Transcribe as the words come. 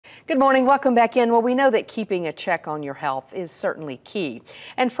Good morning. Welcome back in. Well, we know that keeping a check on your health is certainly key.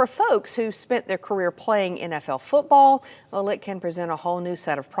 And for folks who spent their career playing NFL football, well, it can present a whole new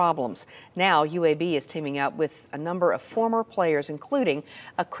set of problems. Now, UAB is teaming up with a number of former players, including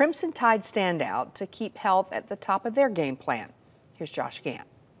a Crimson Tide standout, to keep health at the top of their game plan. Here's Josh Gant.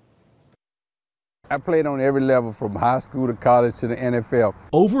 I played on every level from high school to college to the NFL.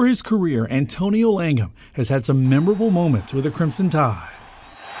 Over his career, Antonio Langham has had some memorable moments with the Crimson Tide.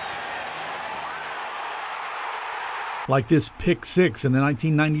 Like this pick six in the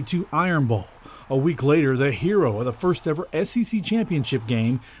 1992 Iron Bowl. A week later, the hero of the first ever SEC championship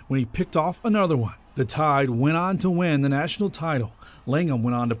game when he picked off another one. The Tide went on to win the national title. Langham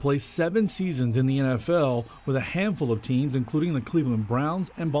went on to play 7 seasons in the NFL with a handful of teams, including the Cleveland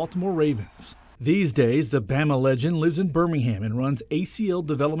Browns and Baltimore Ravens. These days, the Bama legend lives in Birmingham and runs ACL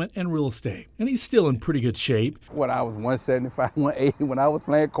Development and Real Estate, and he's still in pretty good shape. When I was 175, 180 when I was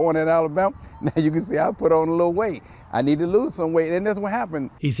playing corner at Alabama, now you can see I put on a little weight. I need to lose some weight, and that's what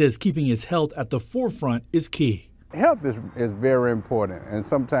happened. He says keeping his health at the forefront is key. Health is very important, and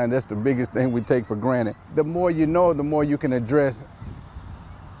sometimes that's the biggest thing we take for granted. The more you know, the more you can address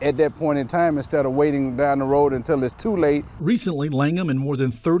at that point in time instead of waiting down the road until it's too late. Recently, Langham and more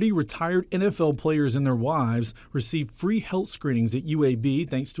than 30 retired NFL players and their wives received free health screenings at UAB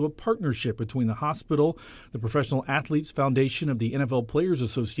thanks to a partnership between the hospital, the Professional Athletes Foundation of the NFL Players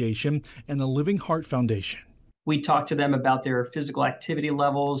Association, and the Living Heart Foundation. We talked to them about their physical activity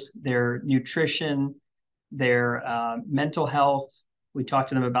levels, their nutrition, their mental health. We talked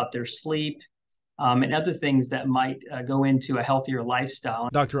to them about their sleep. And other things that might go into a healthier lifestyle.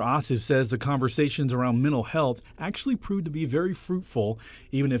 Dr. Asif says the conversations around mental health actually proved to be very fruitful,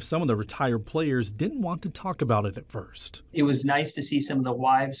 even if some of the retired players didn't want to talk about it at first. It was nice to see some of the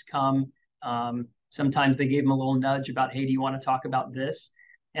wives come. Sometimes they gave them a little nudge about, hey, do you want to talk about this?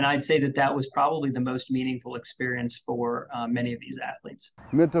 And I'd say that that was probably the most meaningful experience for many of these athletes.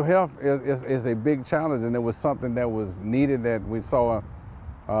 Mental health is a big challenge, and it was something that was needed that we saw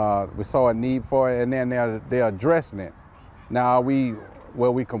a need for it, and then they're addressing it. Now, are we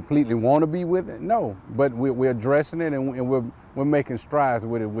where we completely want to be with it? No, but we're addressing it, and we're making strides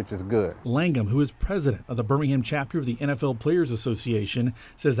with it, which is good. Langham, who is president of the Birmingham chapter of the NFL Players Association,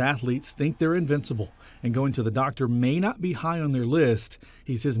 says athletes think they're invincible, and going to the doctor may not be high on their list.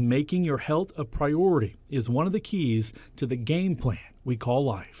 He says making your health a priority is one of the keys to the game plan we call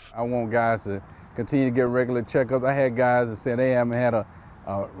life. I want guys to continue to get regular checkups. I had guys that said they haven't had a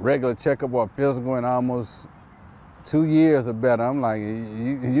regular checkup or physical in almost 2 years or better. I'm like,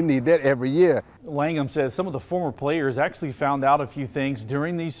 you need that every year. Langham says some of the former players actually found out a few things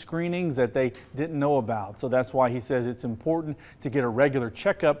during these screenings that they didn't know about. So that's why he says it's important to get a regular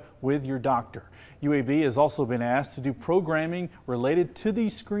checkup with your doctor. UAB has also been asked to do programming related to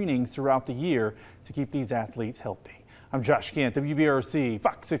these screenings throughout the year to keep these athletes healthy. I'm Josh Gant, WBRC,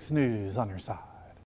 Fox 6 News on your side.